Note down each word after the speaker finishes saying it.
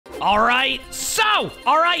All right, so.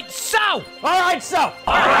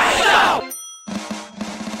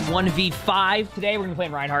 1v5. Today we're gonna be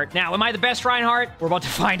playing Reinhardt. Now, am I the best Reinhardt? We're about to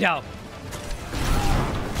find out.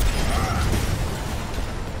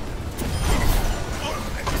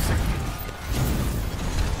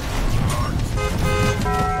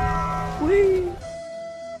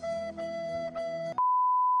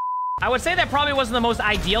 I would say that probably wasn't the most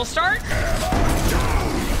ideal start.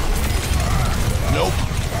 Nope.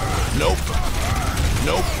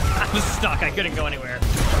 I was stuck. I couldn't go anywhere.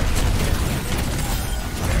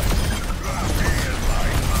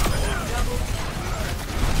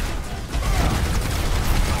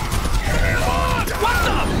 What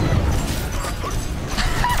the?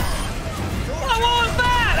 What was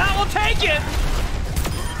that? I will take it.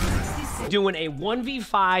 Doing a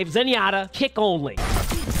 1v5 Zenyatta kick only.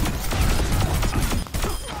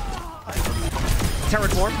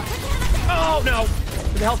 Terraform. Oh, no.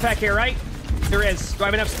 There's a health pack here, right? There is. Do I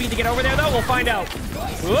have enough speed to get over there, though? We'll find out.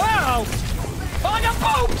 Whoa! Oh, I got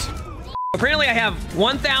pooped! Apparently, I have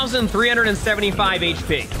 1,375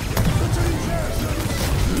 HP.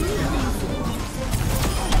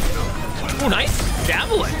 Oh, nice.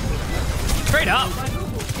 Javelin. Straight up.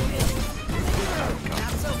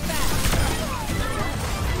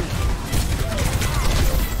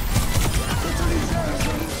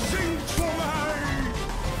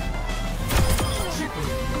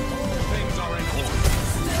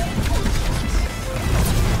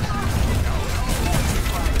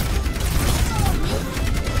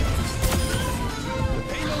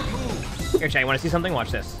 Here, Chad, you want to see something? Watch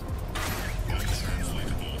this.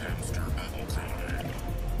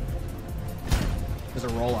 There's a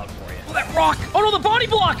rollout for you. Oh, that rock! Oh, no, the body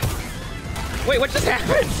block! Wait, what just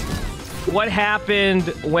happened? What happened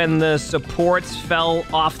when the supports fell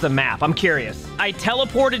off the map? I'm curious. I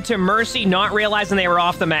teleported to Mercy, not realizing they were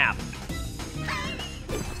off the map.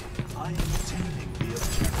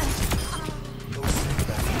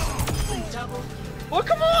 Oh,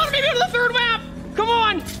 come on! Maybe to the third map! Come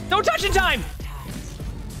on! Don't touch in time!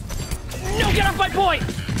 No, get off my point!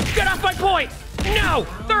 Get off my point! No!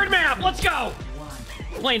 Third map! Let's go!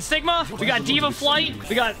 Playing Sigma, we got Diva Flight,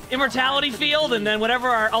 we got Immortality Field, and then whatever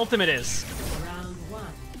our ultimate is. Round 1.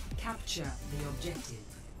 Capture the objective.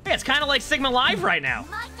 Hey, it's kind of like Sigma Live right now.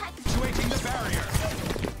 Switching the barrier.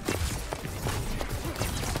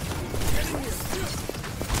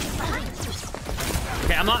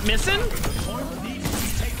 Okay, I'm not missing.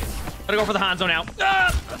 Gotta go for the Hanzo now.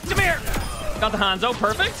 Come here! Got the Hanzo,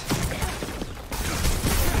 perfect.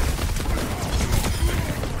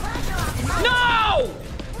 No!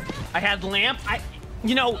 I had lamp.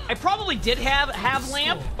 You know, I probably did have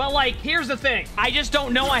lamp, but like, here's the thing. I just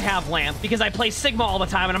don't know I have lamp because I play Sigma all the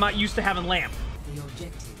time and I'm not used to having lamp. The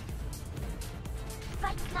objective.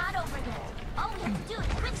 Fight's not over yet. All we have to do is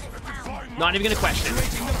win this round. Not even gonna question.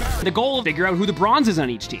 The goal is to figure out who the bronze is on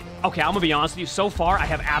each team. Okay, I'm gonna be honest with you. So far, I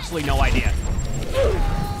have absolutely no idea.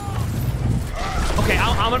 Okay,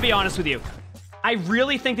 I'm gonna be honest with you. I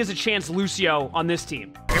really think there's a chance Lucio on this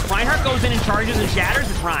team. If Reinhardt goes in and charges and shatters,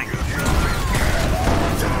 it's Rein.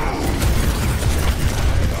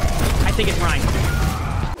 I think it's Rein.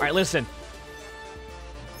 All right, listen.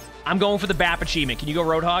 I'm going for the BAP achievement. Can you go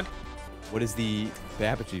Roadhog? What is the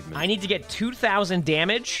BAP achievement? I need to get 2,000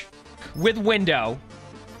 damage with window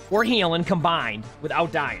or healing combined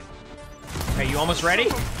without dying. Okay, you almost ready?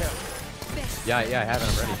 Yeah, I have it.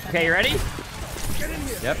 I'm ready. Okay, you ready?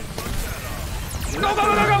 Yep. Go, go, go, go,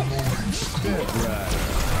 go!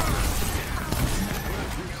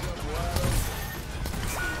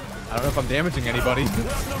 I don't know if I'm damaging anybody.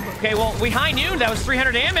 Okay, well, we high noon. That was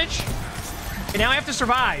 300 damage. And now I have to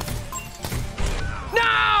survive.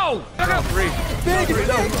 No! Go, go.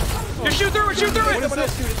 Just shoot through it, shoot through it!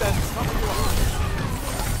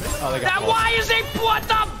 That why is it? What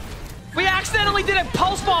the? We accidentally did a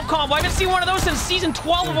pulse bomb combo. I haven't seen one of those since season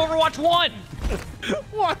 12 of Overwatch 1.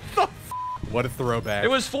 What the? What a throwback. It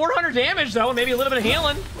was 400 damage, though, and maybe a little bit of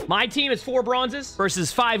healing. My team is 4 bronzes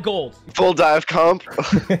versus 5 gold. Full dive comp.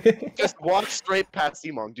 Just walk straight past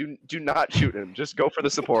Emong. Do not shoot him. Just go for the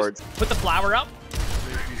supports. Put the flower up.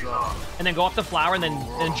 And then go up the flower and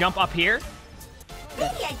then jump up here.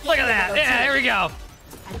 Look at that. Yeah, there we go.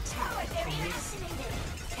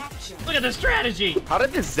 Look at the strategy. How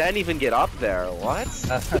did the Zen even get up there? What?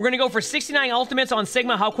 We're going to go for 69 ultimates on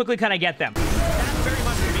Sigma. How quickly can I get them?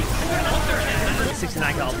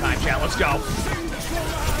 69 all time, chat. Let's go.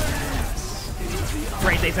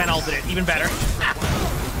 Great, they Zen ulted it. Even better.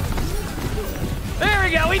 There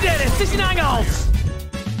we go. We did it. 69 ults.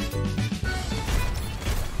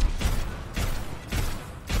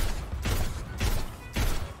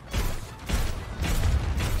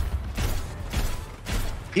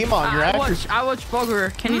 Emong, your accuracy. I watch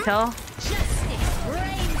Bugger. Can you tell?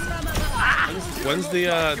 When's the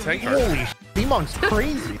tank card? Holy sh**, Emong's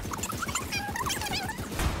crazy.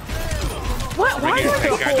 What? Why are you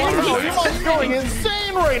Emong's going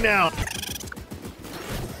insane right now. Can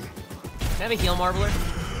I have a heal marbler?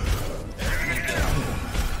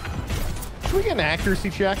 Can we get an accuracy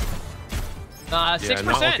check? 6%. Yeah,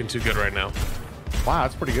 not looking too good right now. Wow,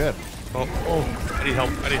 that's pretty good. Oh, I need help.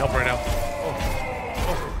 I need help right now.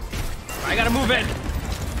 I gotta move in.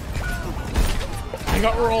 I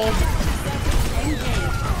got rolled.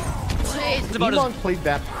 It's about Emong played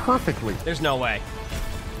that perfectly. There's no way.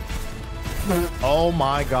 Oh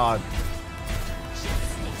my god.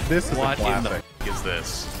 This is What a in the classic. f is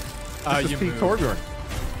this? This is Pete Torbjorn.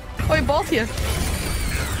 Wait, both here.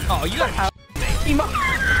 Oh, you got I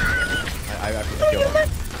have to kill him.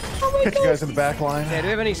 Catch you guys in the back line. Yeah, do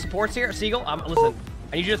we have any supports here? Seagull, listen.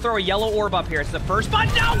 I need you to throw a yellow orb up here. It's the first spot.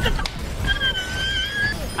 No!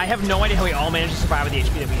 I have no idea how we all managed to survive with the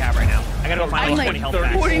HP that we have right now. I gotta go find I'm like like 20 health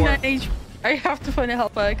back. 49 HP. I have to find a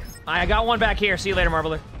health bag. I got one back here. See you later,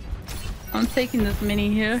 Marbler. I'm taking this mini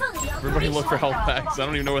here. Everybody look for health packs. I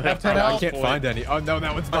don't even know where that I can't find any. Oh no,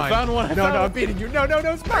 that one's mine. I found one. No, I'm beating you. No,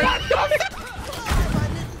 it's mine.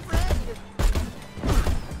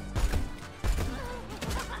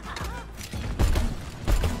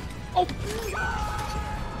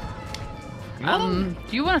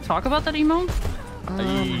 Do you want to talk about that, Emo?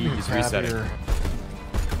 He's resetting.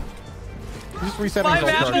 Just resetting My his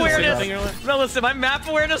map ult awareness. charge. No, listen. My map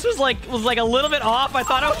awareness was like a little bit off. I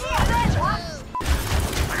thought I was.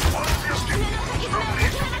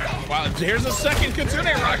 Wow, here's a second Kitsune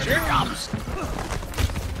rush. Here it comes.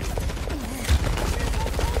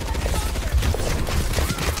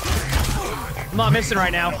 I'm not missing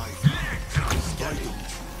right now.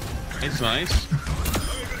 It's nice.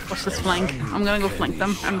 What's this flank? I'm gonna go flank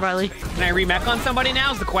them. And Riley. Can I remech on somebody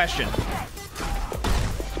now? Is the question.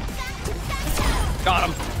 Got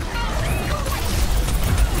him.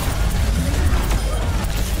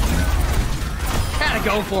 Gotta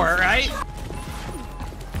go for it, right?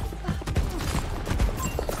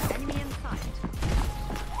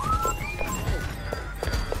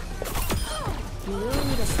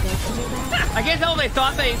 I can't tell if they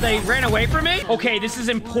thought they ran away from me. Okay, this is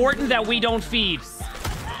important that we don't feed.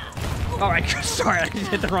 All right, sorry, I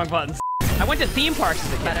just hit the wrong buttons. I went to theme parks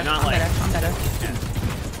as a kid, not like... I'm better.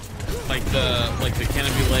 Like the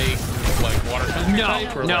Canopy Lake, like water country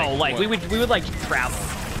type, or no, like we would like travel.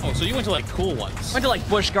 Oh, so you went to like cool ones. Went to like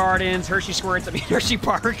Busch Gardens, Hershey Squirts, Hershey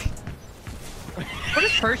Park. What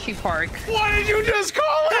is Hershey Park? What did you just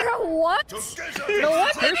call it? What? No,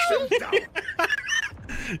 what? Hershey?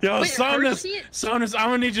 Yo, Wait, Somnus, Hershey? Somnus, I'm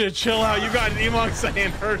gonna need you to chill out. You got Emong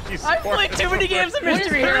saying Hershey I Sport. played too many games of What is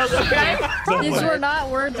Mystery Heroes, Hershey? okay? These were not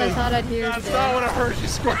words I thought I'd hear That's today. not what a Hershey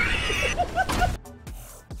Sport.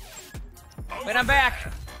 Wait, I'm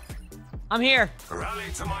back. I'm here.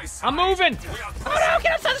 I'm moving. Oh no,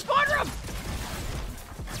 get outside the spawn room.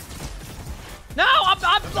 No, I'm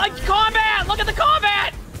like combat. Look at the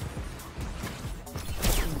combat.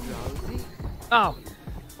 Oh.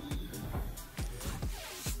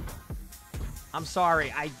 I'm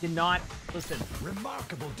sorry. I did not listen.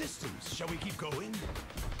 Remarkable distance. Shall we keep going?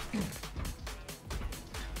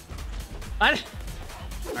 All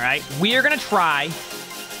right, we are gonna try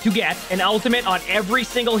to get an ultimate on every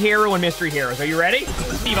single hero in Mystery Heroes. Are you ready?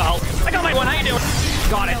 Evo, I got my one. How you doing?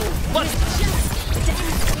 Got it.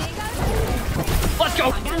 Let's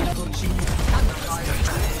go.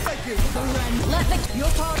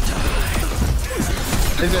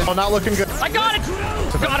 Is it not looking good? I got it.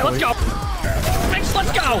 Got it. Let's go. Thanks.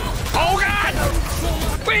 Let's go. Oh God.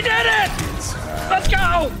 We did it. Let's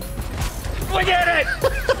go. We did it.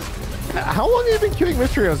 How long have you been queuing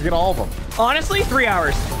Mystery Heroes to get all of them? Honestly, 3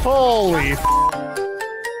 hours. Holy.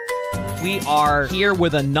 We are here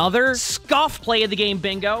with another scuff play of the game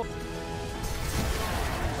bingo.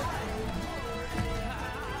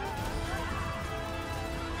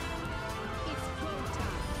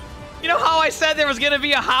 You know how I said there was gonna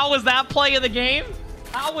be a how was that play of the game?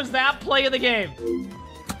 How was that play of the game?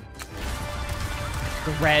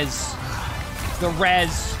 The res. The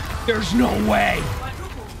res. There's no way.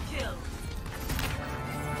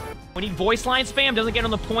 We need voice line spam, doesn't get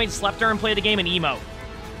on the point, slept her and play the game in emote.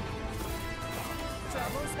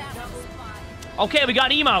 Okay, we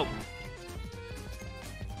got emote.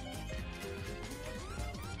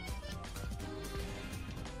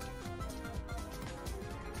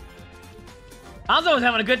 Hanzo was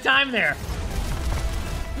having a good time there.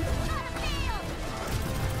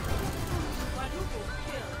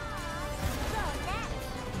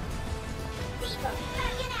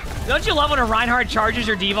 Don't you love when a Reinhardt charges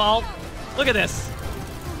your D-Vault? Look at this.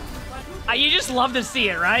 You just love to see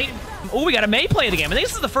it, right? Oh, we got a Mei play of the game. I think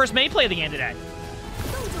this is the first Mei play of the game today.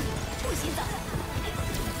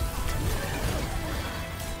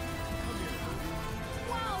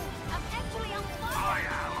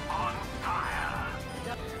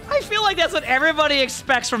 I feel like that's what everybody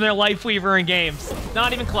expects from their Life Weaver in games.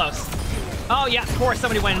 Not even close. Oh, yeah, of course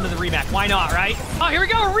somebody went into the remake. Why not, right? Oh, here we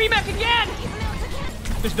go, a remake again!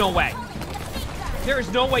 There's no way. There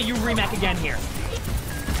is no way you remake again here.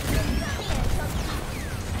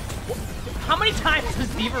 How many times has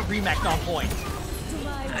D.Va remaked on point?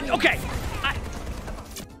 Okay.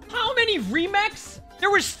 How many remakes?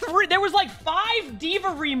 There was like 5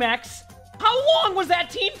 D.Va remakes. How long was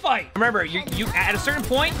that team fight? Remember, you at a certain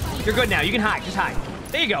point, you're good now. You can hide, just hide.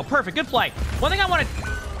 There you go, perfect, good play. One thing I want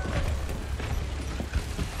to...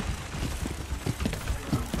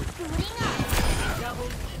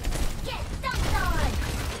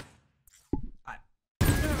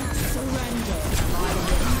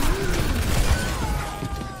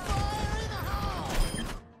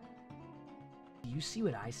 You see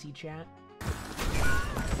what I see, chat?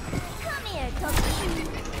 Come here, Toki.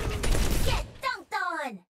 Get dunked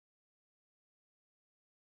on.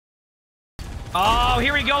 Oh,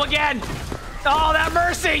 here we go again. Oh, that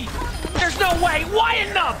Mercy. There's no way. Wide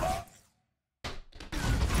enough.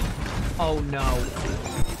 Oh, no.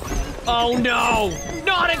 Oh, no.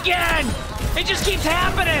 Not again. It just keeps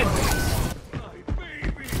happening.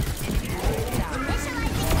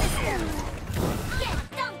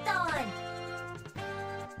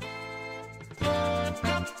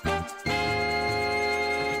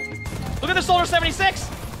 Look at the Solar 76.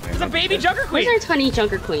 It's a baby Junker Queen. Where's our tiny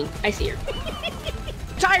Junker Queen? I see her.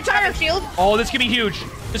 Tire shield. Oh, this could be huge.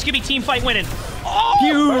 This could be team fight winning. Oh,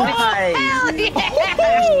 Huge.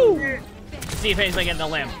 Hell yeah. See if anybody's getting the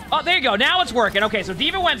limb. Oh, there you go. Now it's working. Okay, so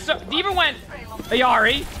D.Va went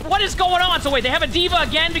Ayari. What is going on? So wait, they have a D.Va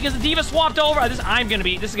again because the D.Va swapped over. This is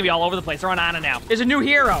gonna be all over the place. They're on Ana now. There's a new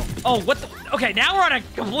hero. Oh, what the? Okay, now we're on a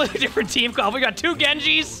completely different team call. We got 2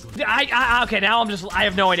 Genjis. Okay, now I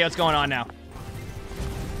have no idea what's going on now.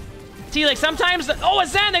 See, like sometimes, oh, a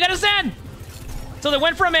Zen, they got a Zen. So they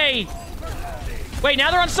went from a, wait,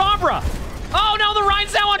 now they're on Sombra. Oh no, the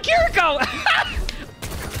Rhine's now on Kiriko.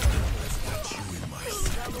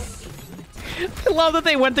 I love that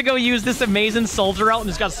they went to go use this amazing soldier out and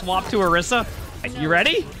just got swapped to Orisa. You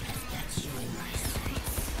ready?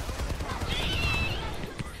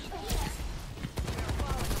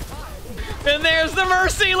 And there's the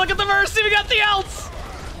Mercy. Look at the Mercy. We got the ults.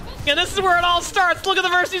 And this is where it all starts. Look at the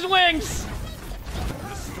Mercy's wings.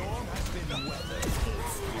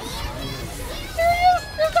 There he is.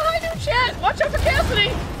 There's the High Noon chat. Watch out for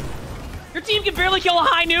Cassidy. Your team can barely kill a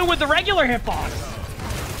High Noon with the regular hitbox.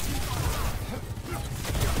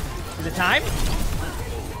 Is it time?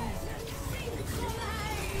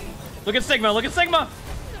 Look at Sigma. Look at Sigma.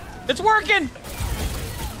 It's working.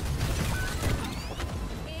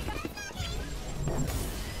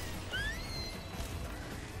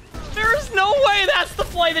 There's no way that's the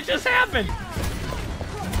play that just happened.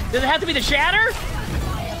 Does it have to be the shatter?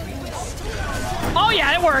 Oh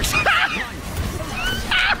yeah, it works.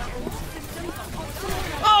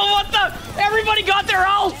 Oh, what the? Everybody got their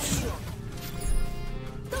ults.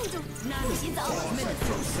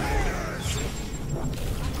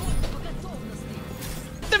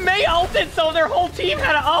 The Mei ulted, so their whole team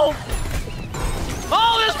had an ult.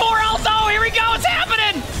 Oh, there's more ults. Oh, here we go. It's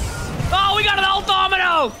happening. Oh, we got an ult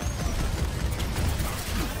domino.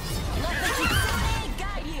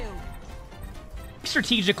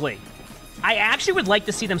 Strategically, I actually would like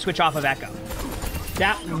to see them switch off of Echo.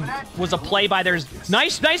 That was a play by theirs.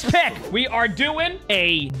 Nice pick. We are doing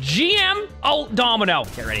a GM ult domino.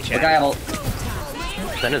 Get ready, chat. Okay, ult.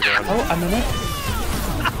 Oh, I'm in it.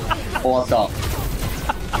 Oh, what's up?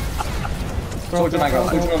 Switch to my gun.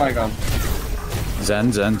 Switch to my gun.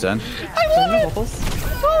 Zen. I love it.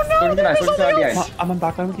 Oh no! I'm on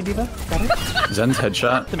backline with you, D.Va. Got it? Zen's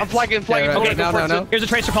headshot. I'm flagging. Okay, no. Here's a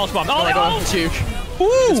tracer pulse bomb. Oh, no! It's huge.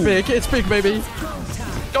 Ooh. It's big, baby.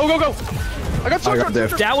 Go. I got soldier.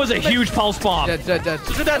 That was a huge pulse bomb. Dead.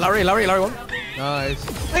 Larry one. Nice.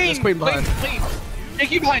 There's Queen behind.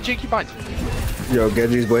 Jake, you behind. Yo,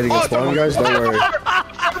 Genji's waiting in spawn, guys. Don't worry.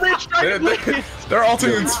 They're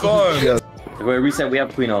ulting in spawn. Yeah. Wait, reset. We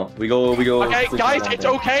have Queen ult. We go. Okay, guys, it's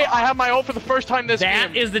okay. I have my ult for the first time this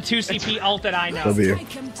game. That is the 2CP ult that I know. W.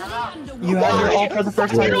 You had your ult for the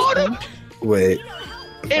first time. Wait.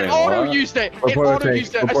 It auto used it. As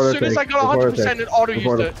soon as I got 100%, it auto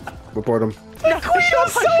used it. Report him. I'm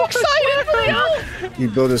so excited for the ult! He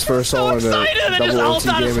built his first ult in a double ult's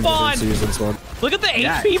OT out of game in spawn. different seasons, man. Look at the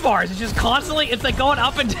HP bars. It's just constantly, it's like going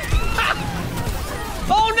up and down.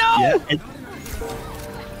 Oh no! Yeah,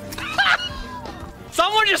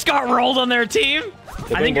 Someone just got rolled on their team.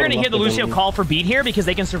 I think you're gonna hear the Lucio call for beat here because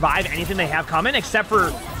they can survive anything they have coming except for...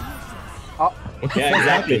 yeah,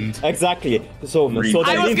 exactly. Exactly. So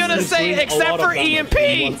I was gonna say except for EMP!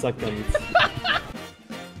 1 second.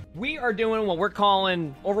 We are doing what we're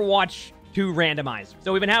calling Overwatch 2 randomized.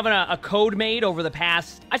 So we've been having a code made over the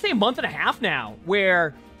past, I'd say, a month and a half now,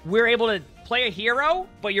 where we're able to play a hero,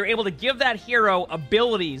 but you're able to give that hero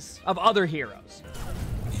abilities of other heroes.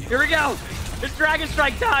 Here we go. It's Dragon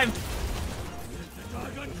Strike time.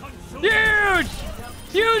 Huge!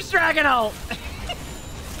 Huge Dragon ult.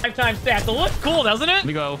 Lifetime stats. It looks cool, doesn't it? Let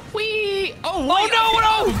me go. Whee! Oh, wait. Oh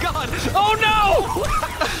no! Oh god! Oh no!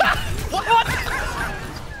 What?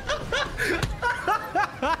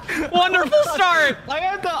 Wonderful start! I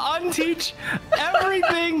had to unteach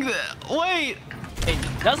everything. Wait. It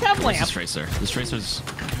does have lamp. This Tracer. This Tracer's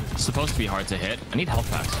supposed to be hard to hit. I need health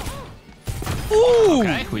packs. Ooh!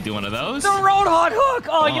 Okay, we do one of those. The Roadhog hook!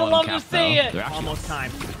 Oh, you love to cap, see though. it! They're actually- Almost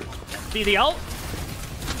time. See the ult?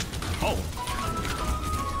 Oh.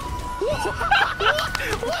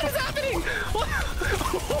 What is happening? What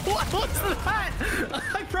was that?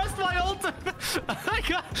 I pressed my ult. I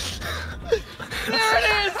got... There it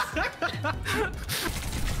is!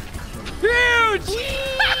 Huge!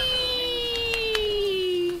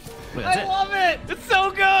 Wait, I that's it. love it! It's so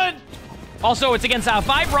good! Also, it's against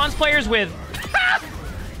 5 bronze players with...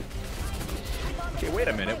 Okay, wait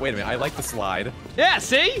a minute. I like the slide. Yeah,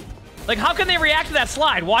 see? Like, how can they react to that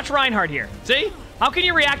slide? Watch Reinhardt here. See? How can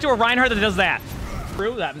you react to a Reinhardt that does that?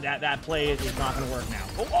 True, that play is not gonna work now.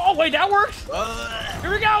 Oh, wait, that works?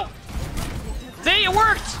 Here we go! See, it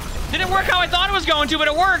worked! Didn't work how I thought it was going to, but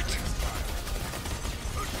it worked!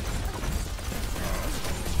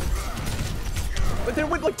 But then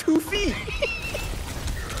it went like 2 feet.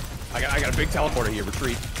 I got a big teleporter here.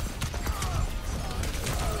 Retreat.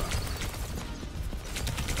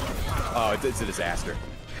 Oh, it's a disaster.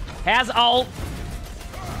 Has ult.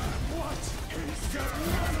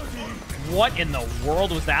 What in the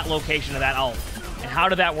world was that location of that ult? And how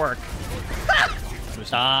did that work?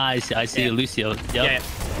 I see Lucio. Yep. Yeah.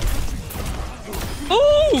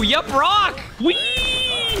 Ooh, yup, rock! Whee!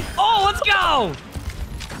 Oh, let's go!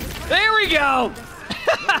 There we go!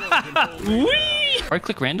 Whee! Right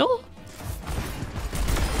click Randall?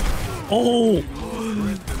 Oh!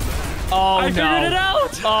 Oh, I figured it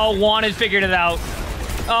out! Oh, Juan had figured it out.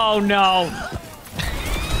 Oh, no.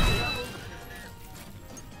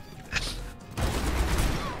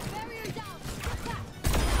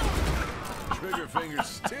 Trigger finger's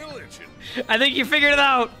still itching. I think you figured it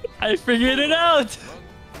out. I figured it out.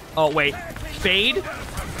 Oh, wait. Fade?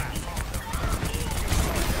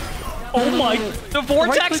 Oh my. The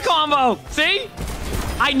Vortex combo. See?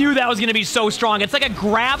 I knew that was going to be so strong. It's like a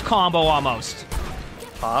grab combo almost.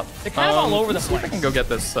 Pop. They're kind of all over the place. I can go get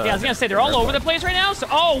this. Yeah, I was going to say, they're all over the place right now. So,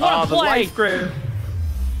 oh, what a the play. life grid.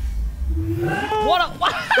 What a...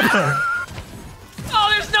 Oh,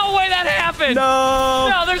 there's no way that happened.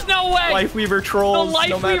 No, there's no way. Lifeweaver trolls. The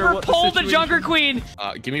Lifeweaver pulled the Junker Queen.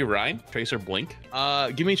 Give me Ryan, Tracer, Blink.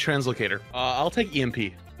 Give me Translocator. I'll take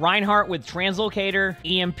EMP. Reinhardt with Translocator,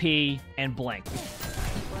 EMP, and Blink.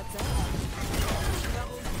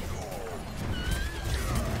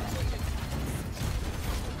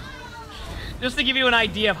 Just to give you an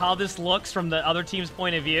idea of how this looks from the other team's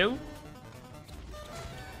point of view.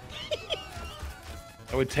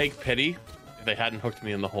 I would take pity if they hadn't hooked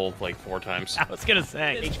me in the hole like 4 times. I was gonna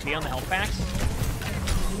say HP on the health packs.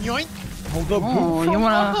 Yoink! Oh, you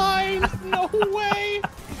wanna? No way!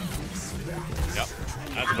 Yep,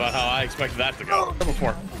 that's about how I expected that to go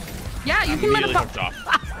before. Yeah, you can let Immediately it hooked off.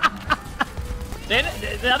 Then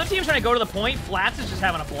the other team's trying to go to the point. Flats is just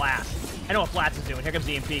having a blast. I know what Flats is doing. Here comes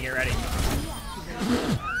EMP. Get ready.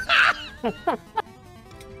 All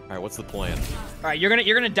right, what's the plan? All right, you're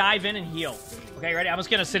gonna dive in and heal. Okay, ready? I'm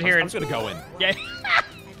just gonna sit here. I'm just gonna go in. Yeah.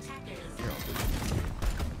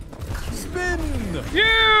 Spin.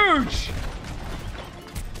 Huge.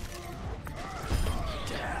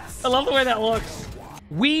 I love the way that looks.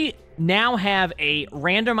 We now have a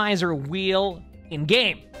randomizer wheel in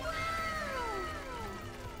game.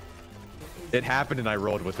 It happened and I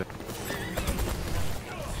rolled with it.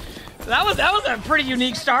 That was a pretty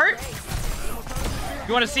unique start.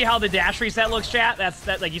 You want to see how the dash reset looks, chat? That's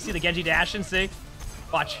like you see the Genji dash and see.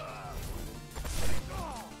 Watch.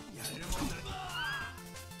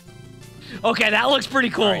 Okay, that looks pretty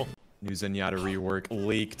cool. Right. New Zenyatta rework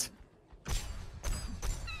leaked.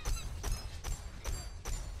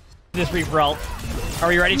 This free for all. Are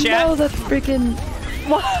we ready, chat? No, that's freaking.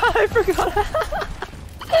 What? I forgot.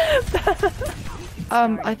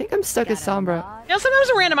 I think I'm stuck as Sombra. Yeah, sometimes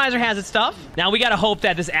a randomizer has its stuff. Now we gotta hope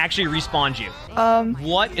that this actually respawns you.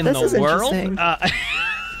 What in this is the world? interesting.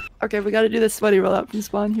 Okay, we gotta do this sweaty rollout from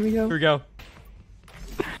spawn. Here we go. Here we go.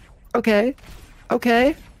 Okay.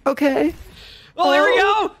 Okay. Okay. Oh, there we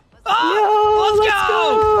go! Oh,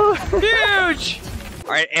 let's go! Huge!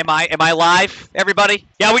 All right, am I live, everybody?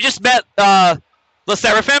 Yeah, we just met the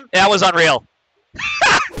Seraphim. That was unreal.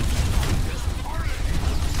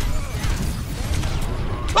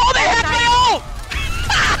 Oh, they hacked my ult!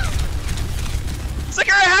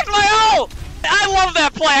 Sakura hacked my ult! I love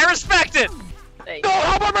that play. I respect it. No,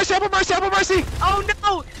 help on Mercy, help on Mercy, help on Mercy! Oh no!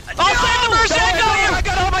 I'll save the Mercy. I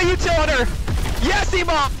got all my util on her. Yes,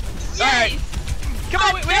 Emo. All right, come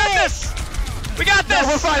on, we got this. We got this. No,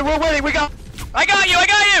 we're fine. We're winning. We got. I got you. I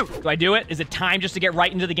got you. Do I do it? Is it time just to get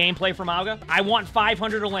right into the gameplay for Mauga? I want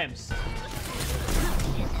 500 limbs.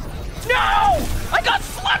 No! I got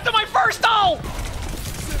slapped on my first ult!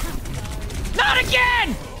 Not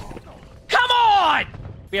again! Come on!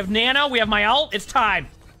 We have Nano, we have my ult, it's time.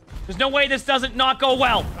 There's no way this doesn't not go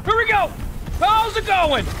well. Here we go! How's it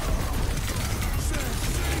going?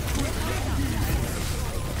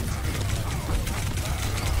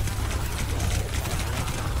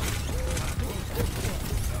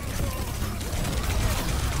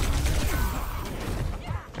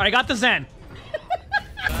 Alright, I got the Zen.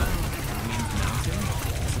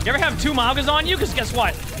 You ever have two Maugas on you? Because guess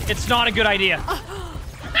what? It's not a good idea.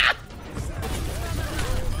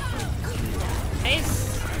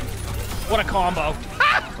 Nice. What a combo.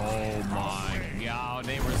 Oh my god,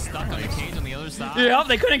 they were stuck on a cage on the other side. Yep,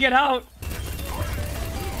 they couldn't get out.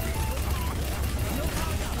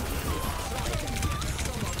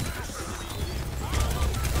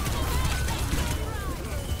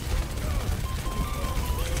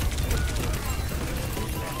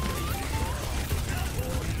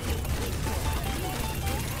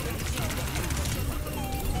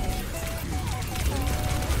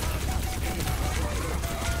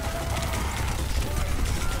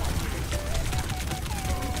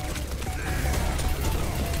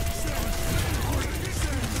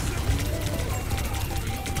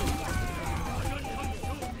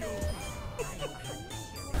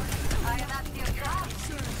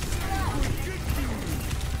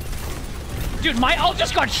 Dude, my ult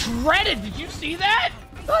just got shredded. Did you see that?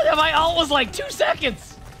 My ult was like 2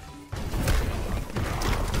 seconds.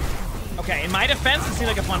 Okay, in my defense, it seemed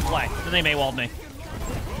like a fun play. Then they Maywalled me.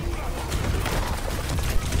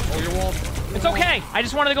 Oh, you're walled. It's okay. I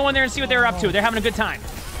just wanted to go in there and see what they were up to. They're having a good time.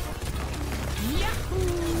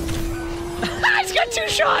 I just got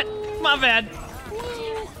 2-shot. My bad.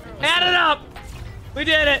 Add it up. We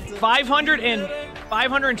did it.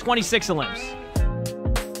 526 limbs.